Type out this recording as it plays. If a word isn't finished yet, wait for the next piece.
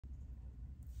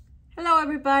Hello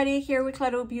everybody, here with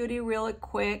Claro Beauty really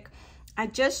quick. I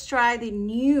just tried the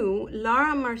new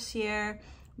Laura Mercier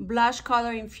blush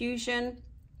color infusion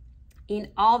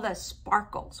in all the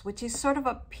sparkles, which is sort of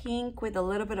a pink with a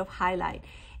little bit of highlight.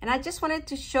 And I just wanted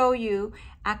to show you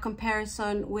a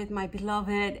comparison with my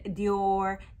beloved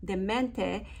Dior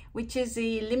Dentelle, which is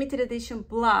the limited edition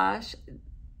blush.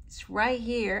 It's right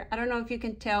here. I don't know if you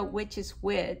can tell which is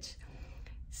which.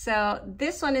 So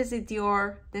this one is the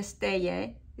Dior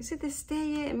Dentelle. Is it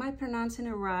Dentelle? Am I pronouncing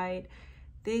it right?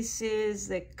 This is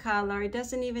the color. It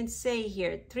doesn't even say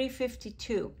here.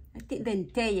 352. I think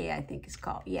Dentelle, I think it's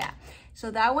called. Yeah. So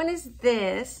that one is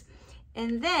this.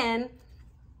 And then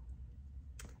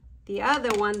the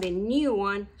other one, the new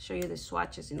one, I'll show you the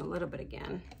swatches in a little bit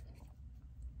again.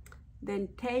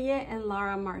 Dentelle and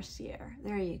Laura Mercier.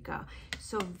 There you go.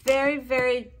 So very,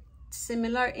 very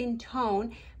similar in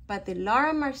tone, but the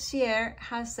Laura Mercier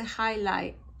has the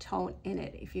highlight tone in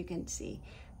it, if you can see.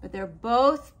 But they're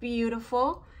both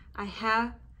beautiful. I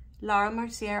have Laura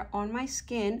Mercier on my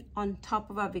skin on top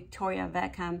of a Victoria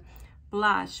Beckham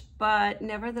blush, but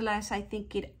nevertheless, I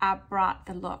think it brought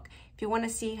the look. If you want to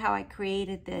see how I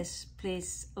created this,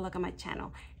 please look at my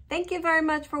channel. Thank you very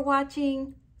much for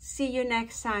watching. See you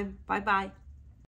next time. Bye-bye.